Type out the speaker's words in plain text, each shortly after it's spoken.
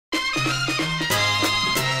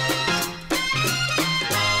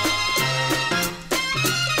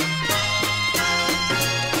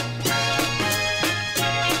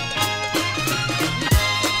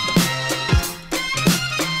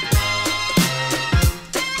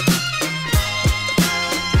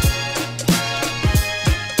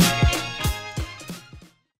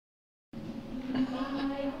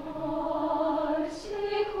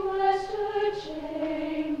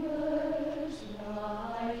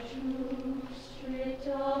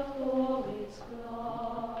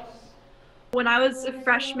When I was a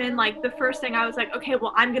freshman, like the first thing I was like, okay,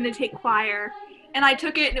 well, I'm gonna take choir. And I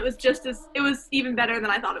took it and it was even better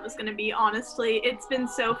than I thought it was gonna be, honestly. It's been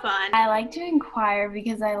so fun. I like doing choir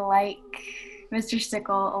because I like Mr.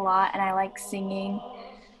 Sickle a lot and I like singing.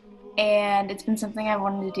 And it's been something I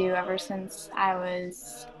wanted to do ever since I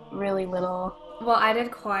was really little. Well, I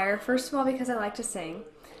did choir, first of all, because I like to sing.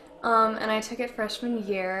 And I took it freshman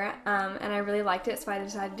year, and I really liked it, so I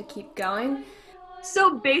decided to keep going.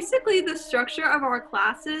 So basically, the structure of our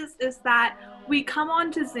classes is that we come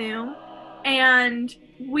onto Zoom and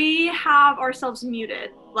we have ourselves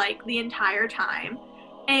muted like the entire time.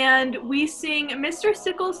 And we sing, Mr.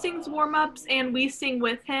 Sickles sings warm ups and we sing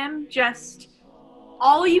with him. Just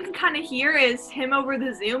all you can kind of hear is him over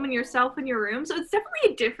the Zoom and yourself in your room. So it's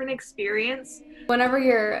definitely a different experience. Whenever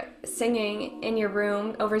you're singing in your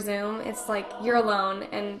room over Zoom, it's like you're alone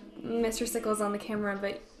and Mr. Sickle's on the camera,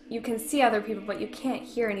 but you can see other people, but you can't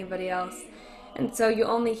hear anybody else. And so you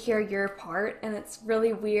only hear your part, and it's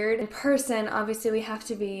really weird. In person, obviously, we have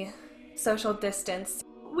to be social distance.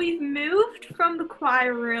 We've moved from the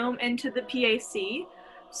choir room into the PAC.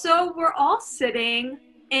 So we're all sitting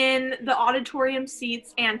in the auditorium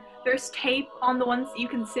seats, and there's tape on the ones that you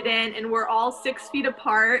can sit in, and we're all 6 feet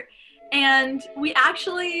apart. And we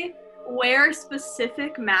actually wear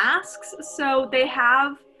specific masks. So they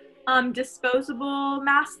have disposable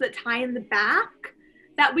masks that tie in the back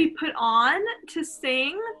that we put on to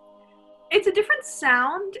sing. It's a different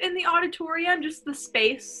sound in the auditorium, just the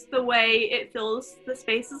space, the way it fills the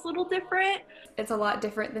space is a little different. It's a lot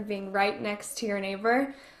different than being right next to your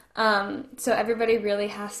neighbor. So everybody really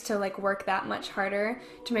has to like work that much harder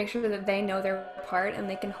to make sure that they know their part and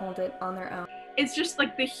they can hold it on their own. It's just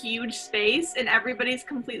like the huge space and everybody's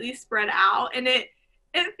completely spread out, and it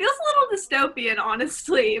feels a little dystopian,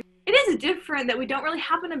 honestly. It is different that we don't really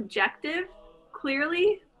have an objective,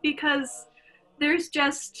 clearly, because there's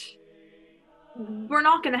just, we're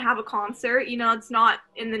not going to have a concert, it's not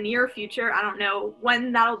in the near future. I don't know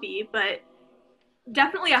when that'll be, but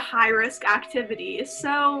definitely a high risk activity.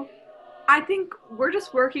 So I think we're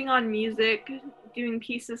just working on music, doing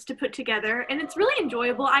pieces to put together, and it's really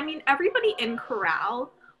enjoyable. I mean, everybody in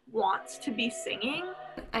chorale wants to be singing.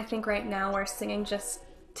 I think right now we're singing just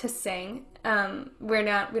to sing. We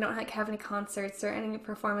don't like have any concerts or any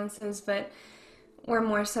performances, but we're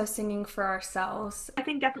more so singing for ourselves. I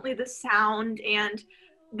think definitely the sound and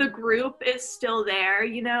the group is still there,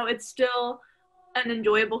 it's still an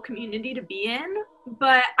enjoyable community to be in,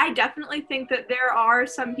 but I definitely think that there are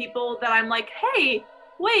some people that I'm like, hey,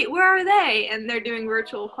 wait, where are they? And they're doing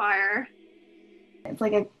virtual choir. It's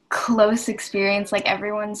like a close experience, like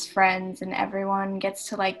everyone's friends and everyone gets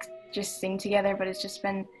to like just sing together, but it's just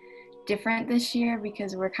been different this year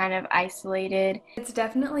because we're kind of isolated. It's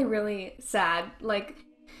definitely really sad. Like,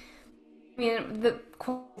 I mean, the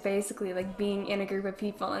basically like being in a group of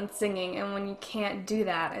people and singing, and when you can't do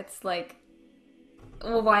that, it's like,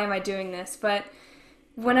 well, why am I doing this? But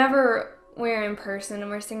whenever we're in person and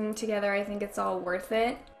we're singing together, I think it's all worth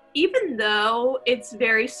it. Even though it's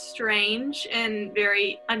very strange and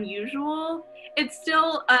very unusual, it's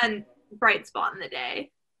still a bright spot in the day.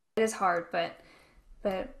 It is hard, but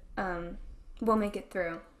we'll make it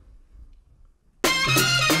through.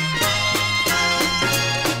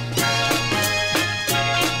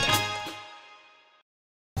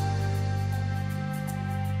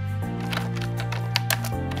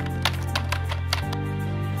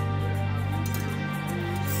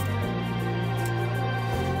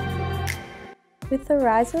 With the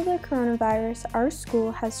rise of the coronavirus, our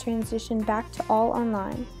school has transitioned back to all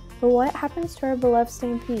online. But what happens to our beloved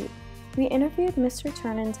Stampede? We interviewed Mr.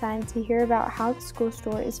 Turnentine to hear about how the school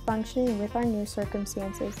store is functioning with our new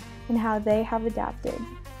circumstances and how they have adapted.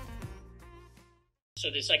 So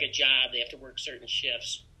it's like a job, they have to work certain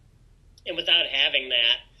shifts. And without having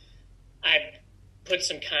that, I've put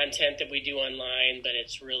some content that we do online, but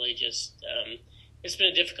it's really just, it's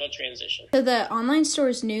been a difficult transition. So the online store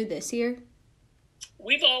is new this year?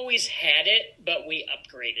 We've always had it, but we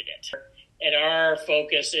upgraded it. And our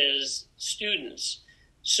focus is students.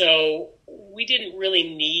 So we didn't really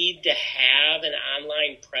need to have an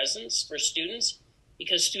online presence for students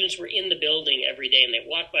because students were in the building every day and they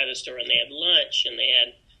walked by the store and they had lunch and they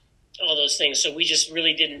had all those things. So we just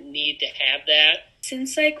really didn't need to have that.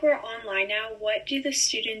 Since like we're online now, what do the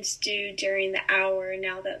students do during the hour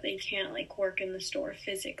now that they can't like work in the store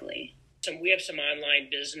physically? So we have some online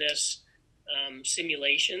business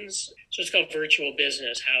simulations. So it's called virtual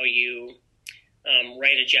business, how you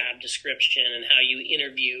write a job description and how you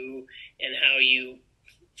interview and how you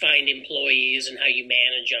find employees and how you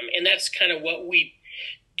manage them. And that's kind of what we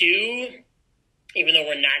do, even though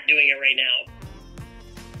we're not doing it right now.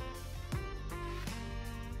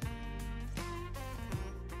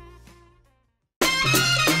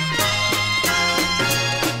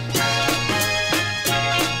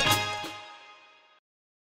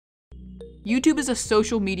 YouTube is a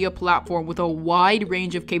social media platform with a wide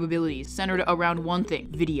range of capabilities centered around one thing: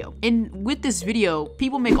 video. And with this video,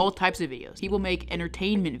 people make all types of videos. People make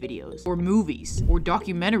entertainment videos, or movies, or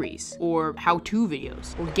documentaries, or how-to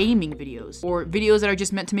videos, or gaming videos, or videos that are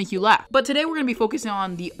just meant to make you laugh. But today we're going to be focusing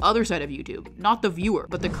on the other side of YouTube, not the viewer,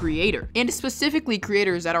 but the creator, and specifically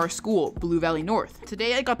creators at our school, Blue Valley North.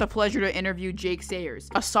 Today I got the pleasure to interview Jake Sayers,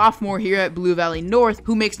 a sophomore here at Blue Valley North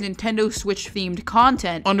who makes Nintendo Switch themed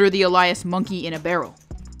content under the alias Monkey in a Barrel.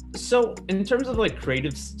 So in terms of like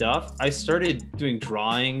creative stuff, I started doing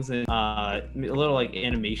drawings and a little like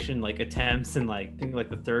animation like attempts in like I think like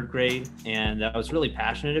the 3rd grade, and I was really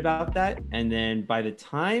passionate about that. And then by the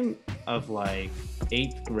time of like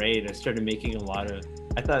 8th grade, I started making a lot of,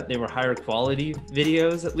 I thought they were higher quality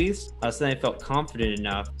videos at least. So then I felt confident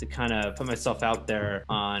enough to kind of put myself out there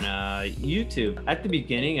on YouTube. At the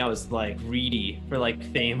beginning, I was like greedy for like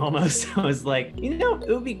fame almost. I was like, you know, it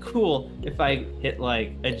would be cool if I hit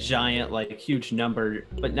like a giant, like huge number.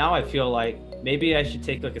 But now I feel like maybe I should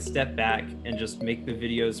take like a step back and just make the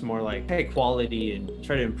videos more like high quality and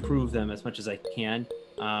try to improve them as much as I can.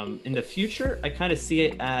 In the future, I kind of see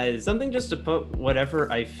it as something just to put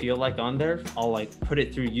whatever I feel like on there. I'll like put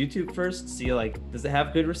it through YouTube first, see like, does it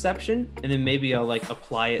have good reception? And then maybe I'll like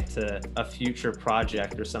apply it to a future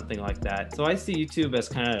project or something like that. So I see YouTube as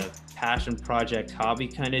kind of passion project, hobby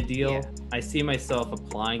kind of deal. Yeah. I see myself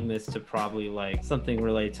applying this to probably like something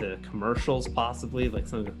related to commercials, possibly like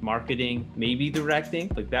something with marketing, maybe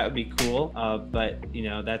directing, like that would be cool. But you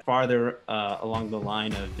know, that's farther along the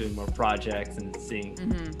line of doing more projects and seeing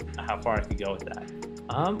how far I could go with that.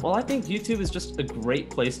 Well, I think YouTube is just a great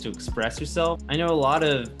place to express yourself. I know a lot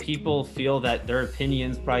of people feel that their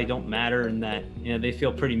opinions probably don't matter and that, you know, they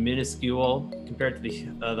feel pretty minuscule compared to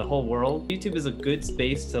the whole world. YouTube is a good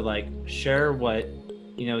space to like share what,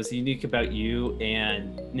 you know, is unique about you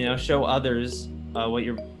and, you know, show others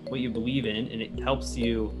what you believe in, and it helps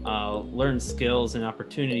you learn skills and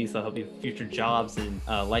opportunities that help you with future jobs and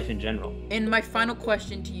life in general. And my final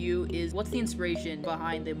question to you is, what's the inspiration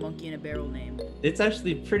behind the Monkey in a Barrel name? It's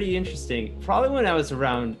actually pretty interesting. Probably when I was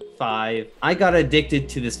around 5, I got addicted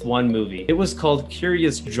to this one movie. It was called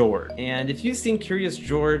Curious George. And if you've seen Curious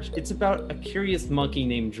George, it's about a curious monkey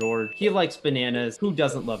named George. He likes bananas. Who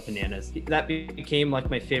doesn't love bananas? That became like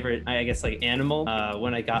my favorite, I guess, like animal.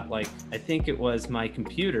 When I got like, I think it was my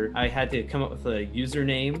computer, I had to come up with a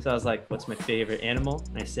username. So I was like, what's my favorite animal?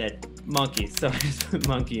 And I said, monkey. So I just put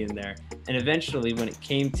monkey in there. And eventually when it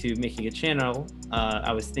came to making a channel,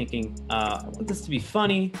 I was thinking, I want this to be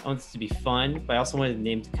funny. I want this to be fun, but I also wanted the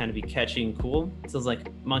name to kind of be catchy and cool. So I was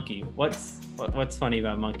like, monkey, what's funny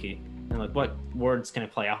about monkey? And like, what words can I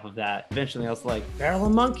play off of that? Eventually I was like, barrel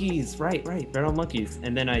of monkeys, right, barrel of monkeys.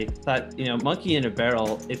 And then I thought, you know, monkey in a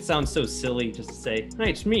barrel, it sounds so silly just to say, hey,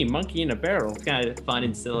 it's me, monkey in a barrel. It's kind of fun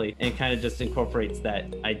and silly, and kind of just incorporates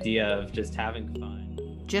that idea of just having fun.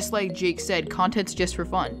 Just like Jake said, content's just for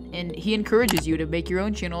fun, and he encourages you to make your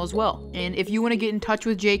own channel as well. And if you want to get in touch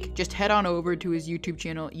with Jake, just head on over to his YouTube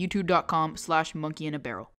channel,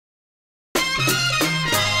 youtube.com/monkeyinabarrel.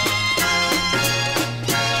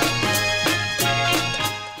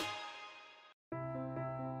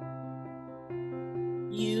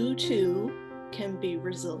 You too can be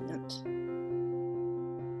resilient.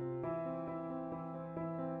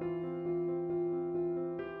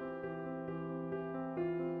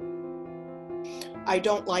 I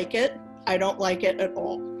don't like it. I don't like it at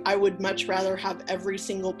all. I would much rather have every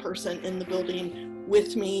single person in the building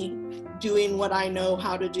with me doing what I know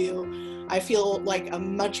how to do. I feel like a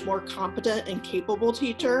much more competent and capable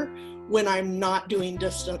teacher when I'm not doing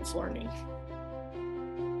distance learning.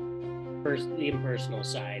 First, the impersonal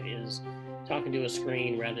side is talking to a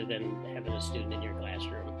screen rather than having a student in your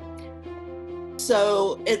classroom.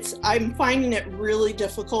 So I'm finding it really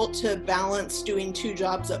difficult to balance doing 2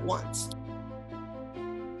 jobs at once.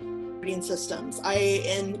 operating systems.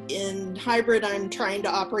 In hybrid, I'm trying to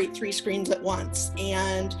operate 3 screens at once,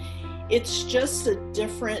 and it's just a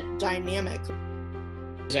different dynamic.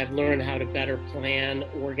 I've learned how to better plan,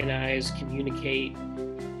 organize, communicate,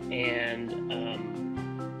 and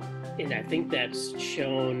I think that's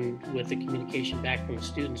shown with the communication back from the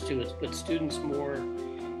students too. It's put students more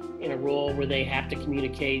in a role where they have to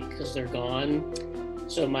communicate because they're gone.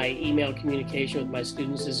 So my email communication with my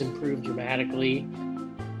students has improved dramatically.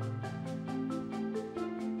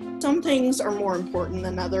 Some things are more important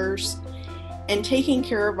than others, and taking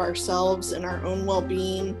care of ourselves and our own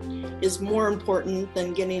well-being is more important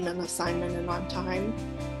than getting an assignment in on time.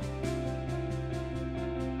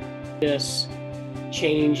 This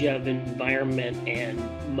change of environment and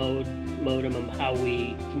modem of how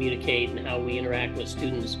we communicate and how we interact with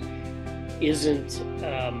students isn't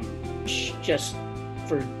just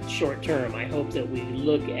for short term. I hope that we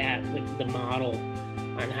look at the model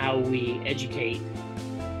on how we educate